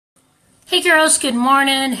Hey girls, good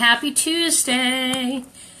morning. Happy Tuesday.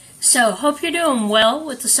 So, hope you're doing well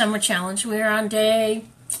with the summer challenge. We're on day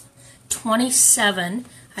 27.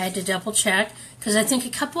 I had to double check because I think a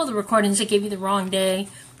couple of the recordings I gave you the wrong day,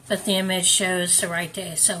 but the image shows the right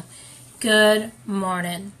day. So, good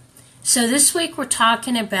morning. So, this week we're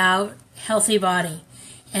talking about healthy body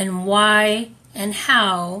and why and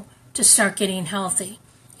how to start getting healthy.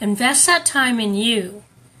 Invest that time in you,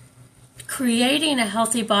 creating a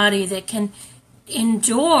healthy body that can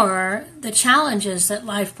endure the challenges that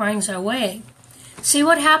life brings our way. See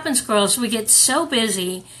what happens, girls, we get so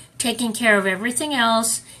busy taking care of everything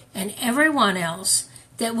else and everyone else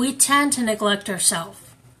that we tend to neglect ourselves.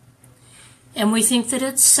 And we think that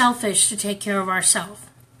it's selfish to take care of ourselves.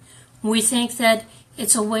 We think that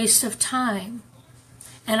it's a waste of time.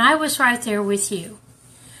 And I was right there with you.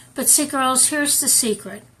 But see, girls, here's the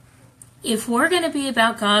secret. If we're going to be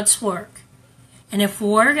about God's work, and if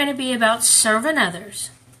we're going to be about serving others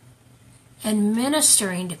and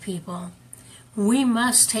ministering to people, we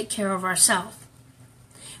must take care of ourselves.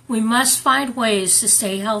 We must find ways to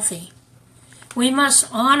stay healthy. We must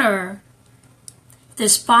honor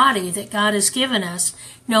this body that God has given us,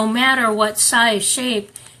 no matter what size,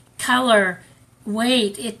 shape, color,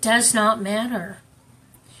 weight. It does not matter.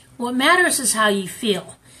 What matters is how you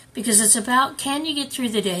feel, because it's about, can you get through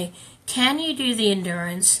the day? Can you do the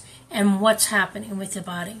endurance? And what's happening with the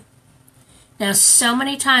body? Now, so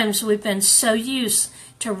many times we've been so used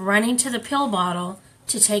to running to the pill bottle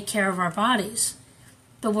to take care of our bodies.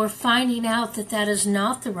 But we're finding out that that is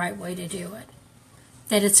not the right way to do it.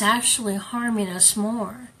 That it's actually harming us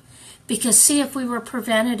more. Because see, if we were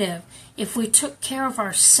preventative, if we took care of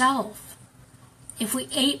ourselves, if we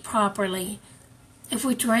ate properly, if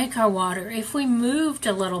we drank our water, if we moved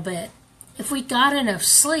a little bit, if we got enough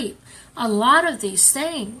sleep, a lot of these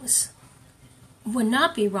things would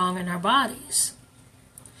not be wrong in our bodies.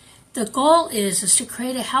 The goal is to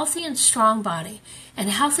create a healthy and strong body. And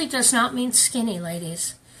healthy does not mean skinny,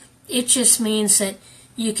 ladies. It just means that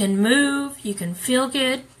you can move, you can feel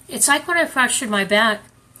good. It's like when I fractured my back,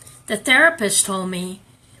 the therapist told me,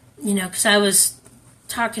 because I was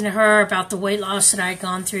talking to her about the weight loss that I had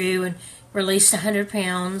gone through and released 100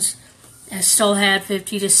 pounds. I still had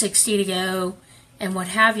 50 to 60 to go and what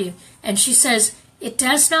have you. And she says, it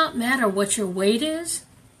does not matter what your weight is,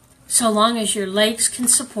 so long as your legs can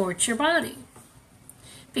support your body.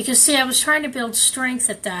 Because see, I was trying to build strength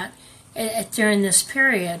during this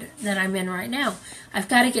period that I'm in right now. I've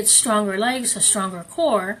got to get stronger legs, a stronger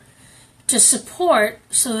core to support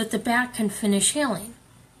so that the back can finish healing.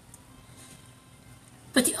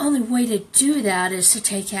 But the only way to do that is to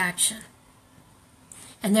take action.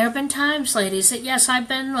 And there have been times, ladies, that yes, I've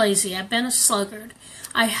been lazy, I've been a sluggard.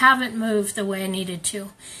 I haven't moved the way I needed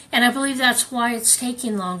to. And I believe that's why it's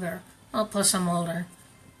taking longer. Well, plus I'm older.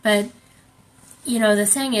 But, the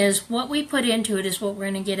thing is, what we put into it is what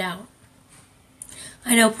we're going to get out.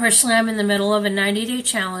 I know personally I'm in the middle of a 90-day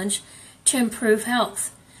challenge to improve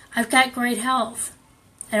health. I've got great health.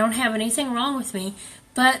 I don't have anything wrong with me,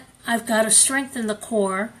 but I've got to strengthen the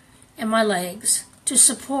core and my legs to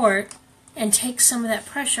support and take some of that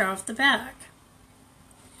pressure off the back.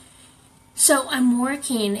 So I'm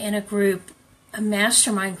working in a group, a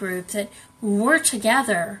mastermind group, that we're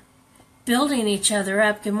together building each other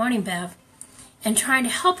up, good morning, Bev, and trying to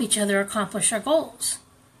help each other accomplish our goals.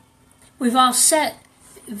 We've all set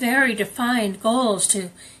very defined goals to,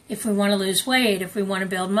 if we want to lose weight, if we want to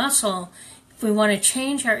build muscle, if we want to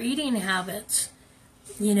change our eating habits,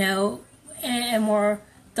 and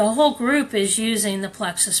the whole group is using the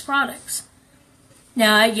Plexus products.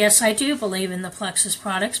 Now, yes, I do believe in the Plexus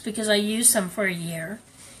products because I used them for a year.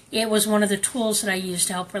 It was one of the tools that I used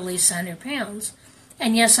to help release 100 pounds.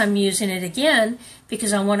 And yes, I'm using it again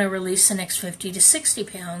because I want to release the next 50 to 60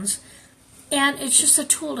 pounds. And it's just a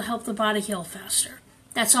tool to help the body heal faster.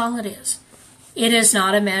 That's all it is. It is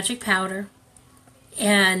not a magic powder.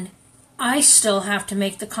 And I still have to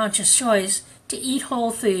make the conscious choice to eat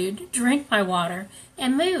whole food, drink my water,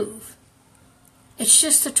 and move. It's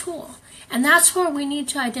just a tool. And that's where we need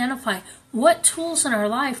to identify what tools in our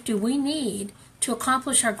life do we need to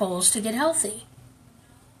accomplish our goals to get healthy.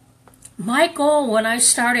 My goal when I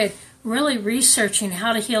started really researching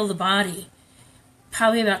how to heal the body,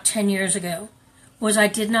 probably about 10 years ago, was I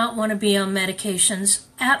did not want to be on medications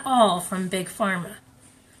at all from Big Pharma.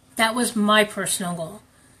 That was my personal goal.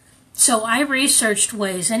 So I researched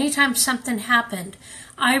ways. Anytime something happened,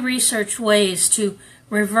 I researched ways to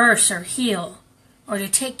reverse or heal or to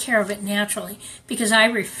take care of it naturally because I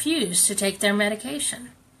refuse to take their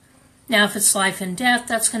medication. Now, if it's life and death,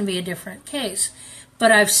 that's going to be a different case. But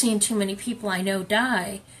I've seen too many people I know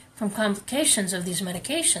die from complications of these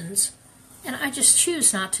medications, and I just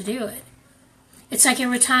choose not to do it. It's like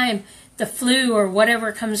every time the flu or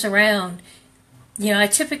whatever comes around, I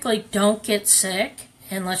typically don't get sick,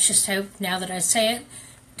 and let's just hope now that I say it,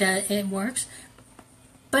 that it works.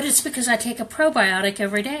 But it's because I take a probiotic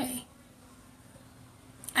every day.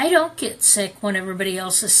 I don't get sick when everybody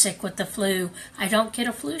else is sick with the flu. I don't get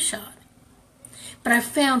a flu shot. But I've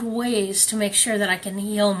found ways to make sure that I can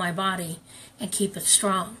heal my body and keep it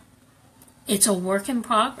strong. It's a work in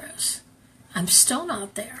progress. I'm still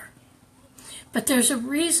not there. But there's a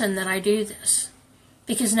reason that I do this.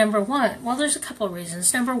 Because number one, well, there's a couple of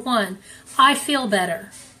reasons. Number one, I feel better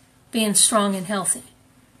being strong and healthy.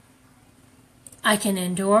 I can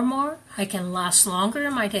endure more, I can last longer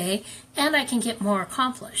in my day, and I can get more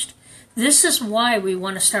accomplished. This is why we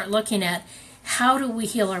want to start looking at how do we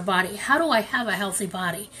heal our body? How do I have a healthy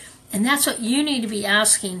body? And that's what you need to be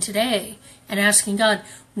asking today, and asking God,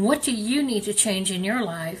 what do you need to change in your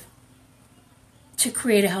life to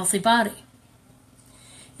create a healthy body?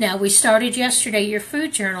 Now, we started yesterday your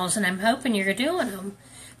food journals, and I'm hoping you're doing them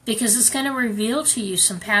because it's going to reveal to you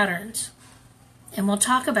some patterns. And we'll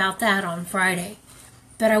talk about that on Friday.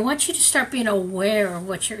 But I want you to start being aware of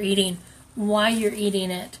what you're eating, why you're eating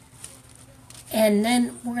it. And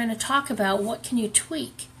then we're going to talk about what can you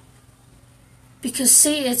tweak. Because,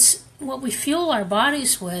 see, it's what we fuel our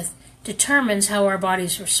bodies with determines how our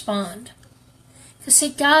bodies respond. Because, see,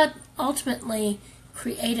 God ultimately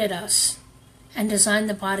created us and designed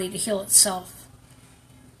the body to heal itself.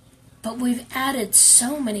 But we've added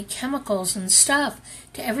so many chemicals and stuff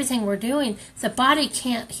to everything we're doing, the body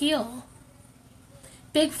can't heal.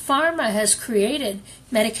 Big Pharma has created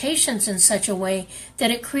medications in such a way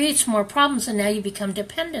that it creates more problems, and now you become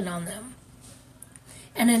dependent on them.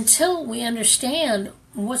 And until we understand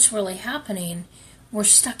what's really happening, we're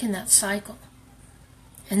stuck in that cycle.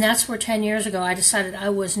 And that's where 10 years ago I decided I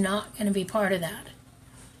was not going to be part of that.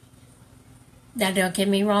 Now, don't get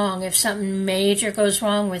me wrong, if something major goes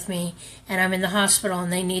wrong with me and I'm in the hospital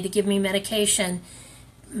and they need to give me medication,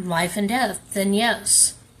 life and death, then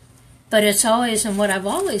yes. But it's always, and what I've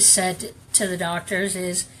always said to the doctors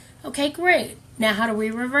is, okay, great, now how do we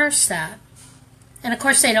reverse that? And of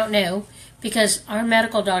course they don't know, because our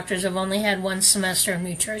medical doctors have only had one semester of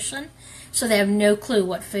nutrition, so they have no clue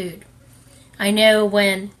what food. I know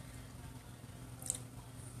when,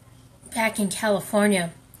 back in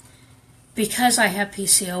California, because I have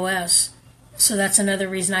PCOS, so that's another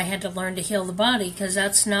reason I had to learn to heal the body, because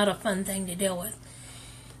that's not a fun thing to deal with.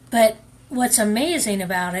 But what's amazing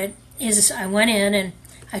about it is I went in and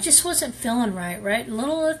I just wasn't feeling right? A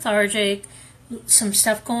little lethargic, some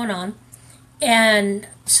stuff going on. And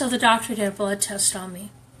so the doctor did a blood test on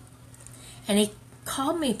me. And he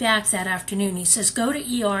called me back that afternoon. He says, go to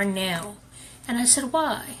ER now. And I said,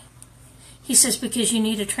 why? He says, because you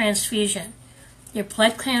need a transfusion. Your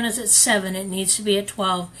blood count is at 7, it needs to be at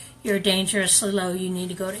 12. You're dangerously low, you need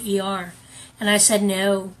to go to ER. And I said,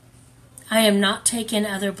 no, I am not taking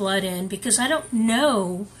other blood in because I don't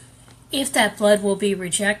know if that blood will be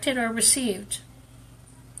rejected or received.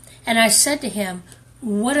 And I said to him,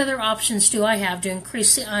 what other options do I have to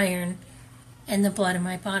increase the iron in the blood in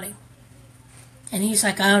my body? And he's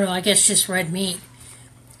like, I don't know, I guess just red meat.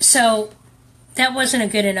 So that wasn't a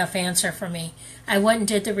good enough answer for me. I went and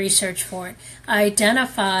did the research for it. I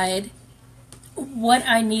identified what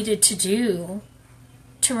I needed to do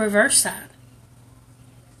to reverse that.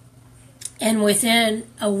 And within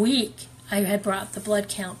a week, I had brought the blood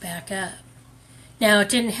count back up. Now, it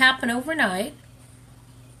didn't happen overnight.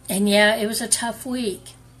 And yeah, it was a tough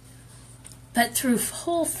week. But through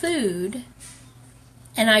whole food,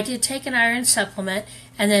 and I did take an iron supplement,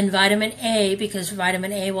 and then vitamin A, because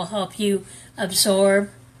vitamin A will help you absorb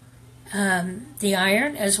the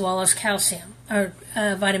iron as well as calcium, or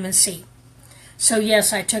vitamin C. So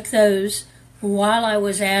yes, I took those while I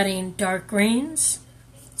was adding dark greens,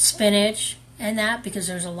 spinach, and that, because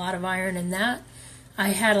there's a lot of iron in that. I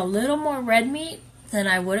had a little more red meat than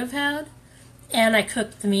I would have had, and I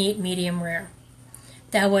cooked the meat medium rare.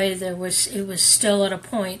 That way it was still at a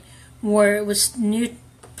point where it was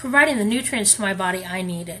providing the nutrients to my body I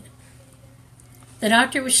needed. The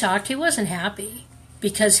doctor was shocked. He wasn't happy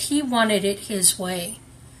because he wanted it his way.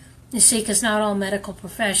 You see, because not all medical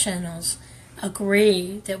professionals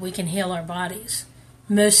agree that we can heal our bodies.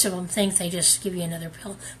 Most of them think they just give you another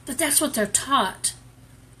pill. But that's what they're taught.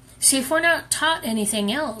 See, if we're not taught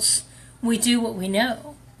anything else, we do what we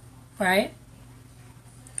know, right?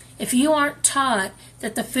 If you aren't taught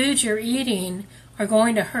that the foods you're eating are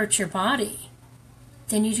going to hurt your body,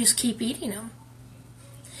 then you just keep eating them.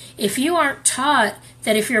 If you aren't taught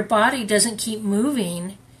that if your body doesn't keep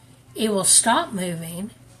moving, it will stop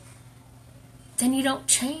moving, then you don't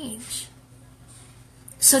change.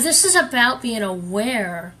 So this is about being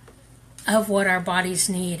aware of what our bodies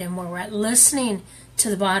need and where we're at, listening to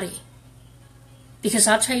the body. Because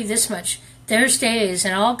I'll tell you this much, there's days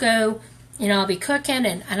and I'll go, I'll be cooking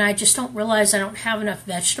and I just don't realize I don't have enough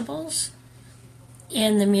vegetables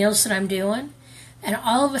in the meals that I'm doing. And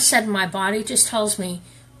all of a sudden my body just tells me,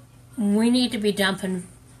 we need to be dumping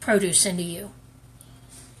produce into you.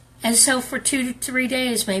 And so for 2 to 3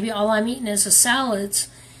 days, maybe all I'm eating is the salads,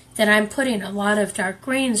 that I'm putting a lot of dark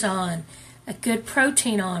greens on, a good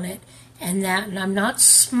protein on it, and I'm not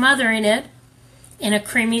smothering it in a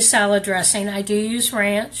creamy salad dressing. I do use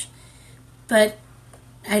ranch, but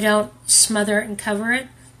I don't smother it and cover it.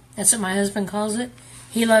 That's what my husband calls it.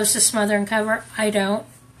 He loves to smother and cover. I don't.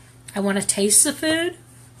 I want to taste the food,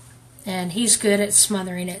 and he's good at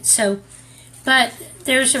smothering it. But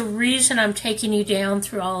there's a reason I'm taking you down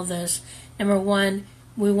through all of this. Number one,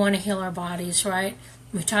 we want to heal our bodies, right?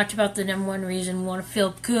 We talked about the number one reason. We want to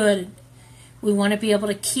feel good. We want to be able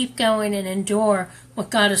to keep going and endure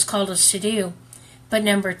what God has called us to do. But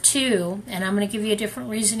number two, and I'm going to give you a different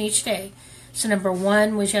reason each day. So number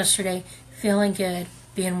one was yesterday, feeling good,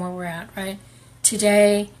 being where we're at, right?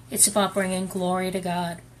 Today, it's about bringing glory to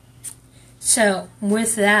God. So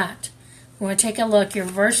with that, we're going to take a look. Your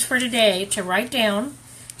verse for today to write down,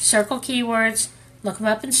 circle keywords, look them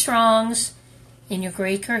up in Strong's, in your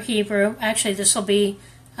Greek or Hebrew. Actually, this will be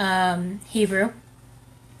Hebrew,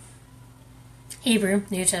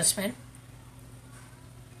 New Testament.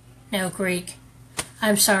 No, Greek.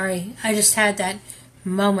 I'm sorry. I just had that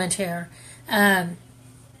moment here.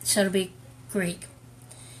 So it'll be Greek.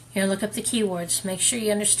 Look up the keywords. Make sure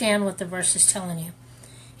you understand what the verse is telling you.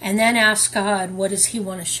 And then ask God, what does He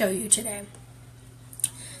want to show you today?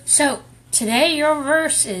 So, today your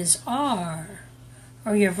verses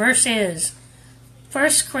your verse is 1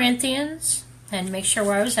 Corinthians, and make sure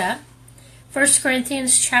where I was at, 1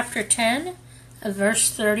 Corinthians chapter 10, verse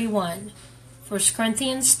 31. 1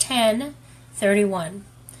 Corinthians 10, 31.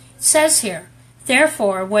 It says here,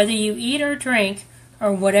 therefore, whether you eat or drink,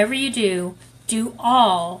 or whatever you do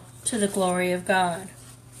all to the glory of God.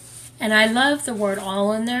 And I love the word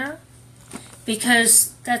all in there,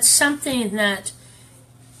 because that's something that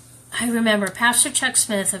I remember. Pastor Chuck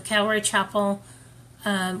Smith of Calvary Chapel,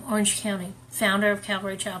 Orange County, founder of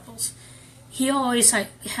Calvary Chapels, he always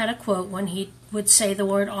had a quote when he would say the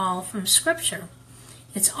word all from Scripture.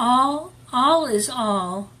 It's all is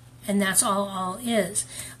all, and that's all is.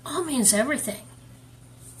 All means everything.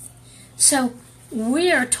 So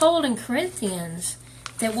we are told in Corinthians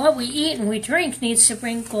that what we eat and we drink needs to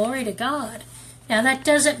bring glory to God. Now that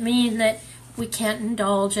doesn't mean that we can't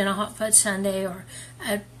indulge in a hot fudge sundae or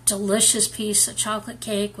a delicious piece of chocolate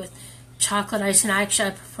cake with chocolate icing. Actually,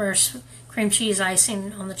 I prefer cream cheese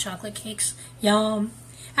icing on the chocolate cakes. Yum.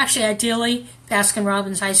 Actually, ideally,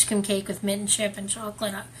 Baskin-Robbins ice cream cake with mint and chip and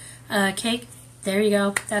chocolate cake. There you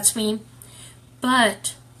go. That's me.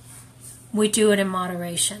 But we do it in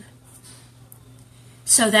moderation.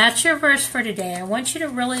 So that's your verse for today. I want you to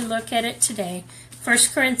really look at it today. 1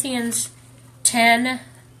 Corinthians 10,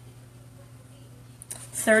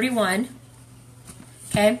 31.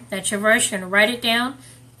 Okay, that's your verse. You're going to write it down.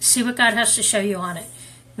 See what God has to show you on it.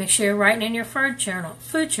 Make sure you're writing in your food journal.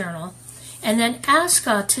 And then ask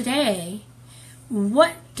God today,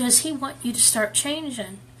 what does He want you to start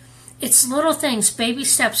changing? It's little things, baby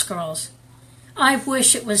steps, girls. I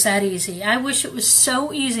wish it was that easy. I wish it was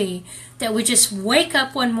so easy that we just wake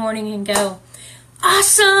up one morning and go,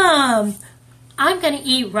 awesome! I'm going to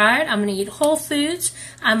eat right. I'm going to eat whole foods.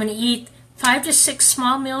 I'm going to eat 5 to 6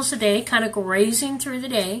 small meals a day, kind of grazing through the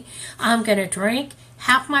day. I'm going to drink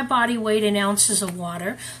half my body weight in ounces of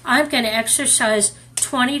water. I'm going to exercise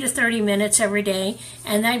 20 to 30 minutes every day,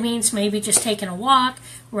 and that means maybe just taking a walk,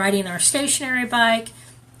 riding our stationary bike,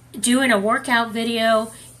 doing a workout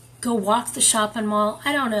video, go walk the shopping mall,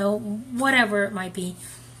 I don't know, whatever it might be.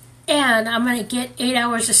 And I'm going to get 8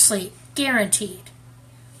 hours of sleep, guaranteed.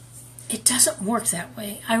 It doesn't work that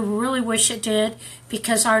way. I really wish it did,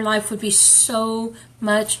 because our life would be so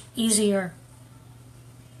much easier.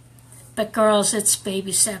 But girls, it's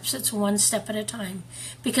baby steps. It's one step at a time,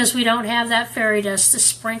 because we don't have that fairy dust to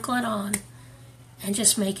sprinkle it on and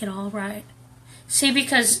just make it all right. See,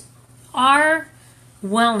 because our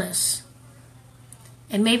wellness,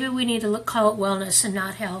 and maybe we need to call it wellness and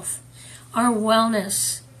not health, our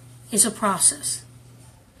wellness is a process.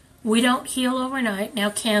 We don't heal overnight. Now,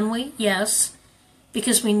 can we? Yes,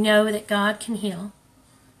 because we know that God can heal.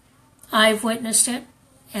 I've witnessed it,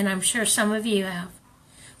 and I'm sure some of you have,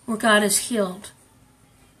 where God has healed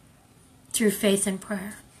through faith and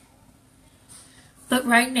prayer. But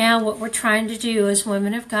right now, what we're trying to do as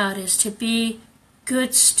women of God is to be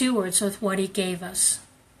good stewards with what He gave us.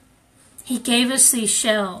 He gave us these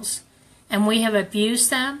shells, and we have abused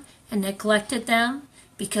them and neglected them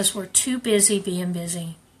because we're too busy being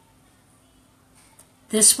busy.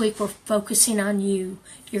 This week we're focusing on you.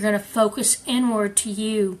 You're going to focus inward to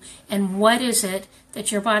you and what is it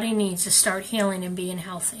that your body needs to start healing and being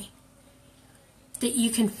healthy. That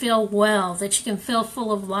you can feel well, that you can feel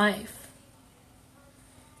full of life.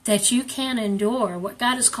 That you can endure what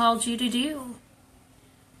God has called you to do.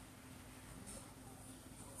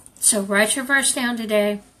 So write your verse down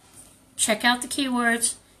today. Check out the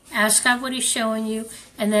keywords. Ask God what He's showing you.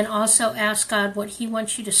 And then also ask God what He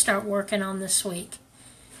wants you to start working on this week.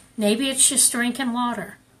 Maybe it's just drinking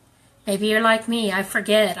water. Maybe you're like me. I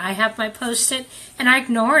forget. I have my Post-it and I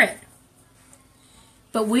ignore it.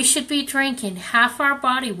 But we should be drinking half our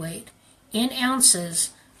body weight in ounces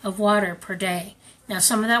of water per day. Now,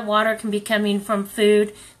 some of that water can be coming from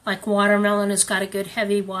food, like watermelon has got a good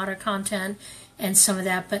heavy water content and some of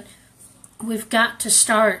that. But we've got to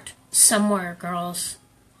start somewhere, girls.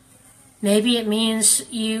 Maybe it means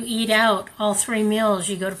you eat out all 3 meals.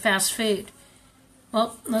 You go to fast food.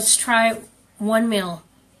 Well, let's try 1 meal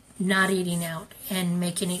not eating out and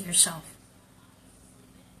making it yourself.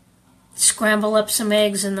 Scramble up some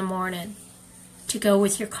eggs in the morning to go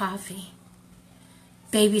with your coffee.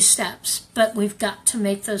 Baby steps, but we've got to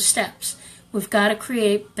make those steps. We've got to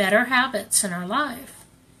create better habits in our life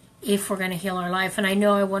if we're going to heal our life. And I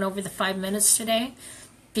know I went over the 5 minutes today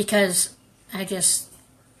because I'm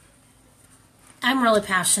really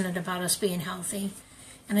passionate about us being healthy.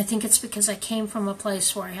 And I think it's because I came from a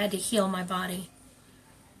place where I had to heal my body.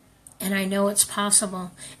 And I know it's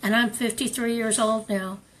possible. And I'm 53 years old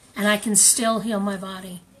now, and I can still heal my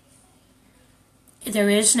body.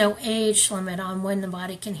 There is no age limit on when the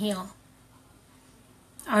body can heal.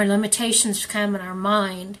 Our limitations come in our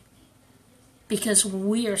mind because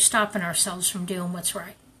we are stopping ourselves from doing what's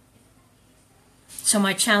right. So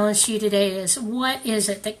my challenge to you today is, what is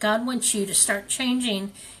it that God wants you to start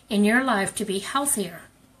changing in your life to be healthier?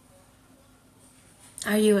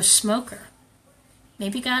 Are you a smoker?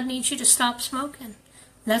 Maybe God needs you to stop smoking.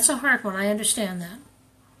 That's a hard one, I understand that.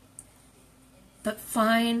 But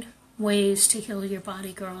find ways to heal your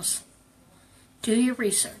body, girls. Do your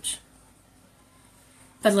research.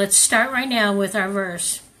 But let's start right now with our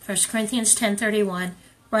verse. 1 Corinthians 10:31.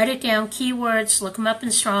 Write it down, keywords, look them up in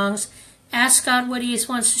Strong's. Ask God what He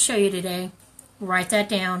wants to show you today. Write that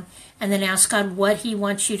down. And then ask God what He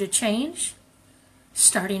wants you to change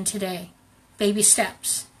starting today. Baby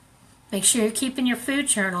steps. Make sure you're keeping your food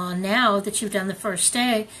journal. And now that you've done the first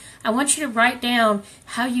day, I want you to write down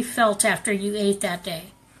how you felt after you ate that day.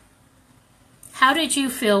 How did you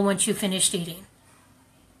feel once you finished eating?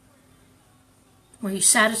 Were you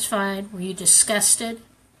satisfied? Were you disgusted?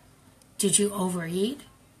 Did you overeat?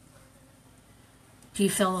 Do you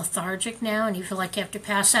feel lethargic now and you feel like you have to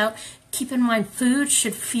pass out? Keep in mind, food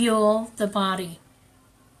should fuel the body.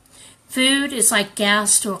 Food is like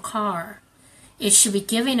gas to a car. It should be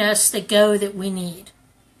giving us the go that we need.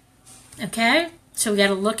 Okay? So we got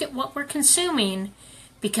to look at what we're consuming,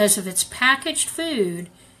 because if it's packaged food,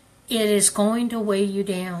 it is going to weigh you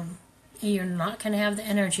down. You're not going to have the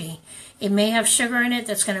energy. It may have sugar in it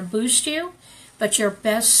that's going to boost you, but your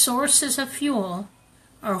best sources of fuel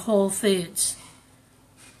are whole foods.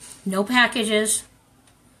 No packages.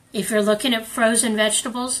 If you're looking at frozen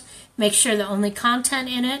vegetables, make sure the only content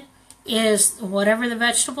in it is whatever the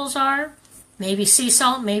vegetables are. Maybe sea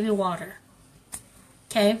salt, maybe water.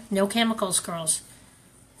 Okay? No chemicals, girls.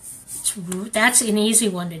 That's an easy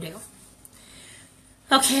one to do.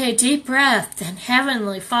 Okay, deep breath. And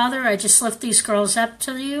Heavenly Father, I just lift these girls up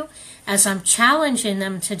to you as I'm challenging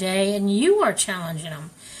them today, and you are challenging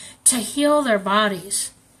them to heal their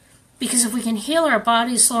bodies. Because if we can heal our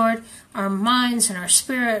bodies, Lord, our minds and our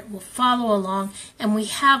spirit will follow along, and we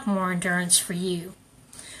have more endurance for you.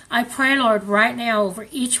 I pray, Lord, right now over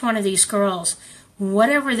each one of these girls,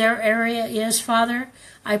 whatever their area is, Father,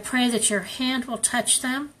 I pray that your hand will touch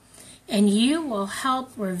them and you will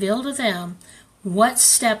help reveal to them what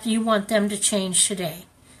step you want them to change today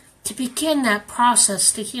to begin that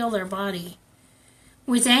process to heal their body.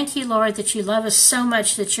 We thank you, Lord, that you love us so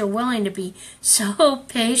much that you're willing to be so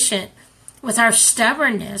patient with our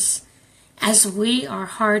stubbornness as we are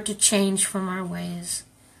hard to change from our ways.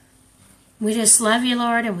 We just love you,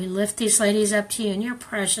 Lord, and we lift these ladies up to you in your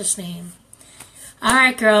precious name. All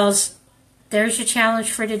right, girls, there's your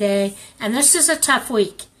challenge for today. And this is a tough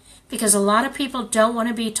week because a lot of people don't want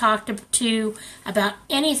to be talked to about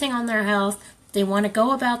anything on their health. They want to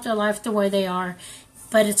go about their life the way they are.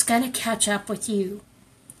 but it's going to catch up with you.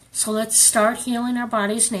 So let's start healing our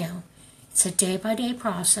bodies now. It's a day-by-day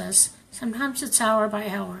process. Sometimes it's hour by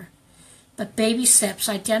hour. But baby steps,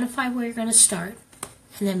 identify where you're going to start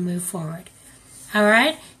and then move forward. All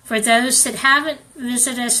right? For those that haven't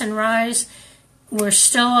visited us in Rise, we're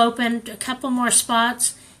still open, a couple more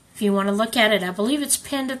spots. If you want to look at it, I believe it's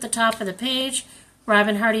pinned at the top of the page,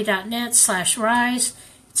 robinhardy.net/rise.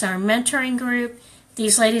 It's our mentoring group.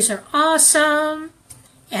 These ladies are awesome,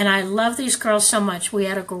 and I love these girls so much. We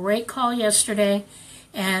had a great call yesterday,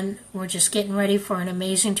 and we're just getting ready for an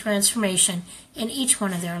amazing transformation in each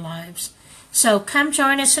one of their lives. So come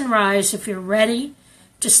join us in Rise if you're ready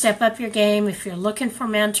to step up your game, if you're looking for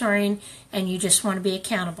mentoring and you just want to be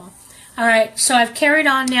accountable. All right, so I've carried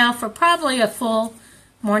on now for probably a full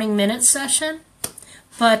morning minute session,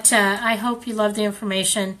 but I hope you love the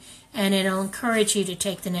information and it'll encourage you to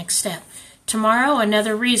take the next step. Tomorrow,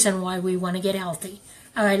 another reason why we want to get healthy.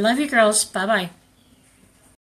 All right, love you girls. Bye-bye.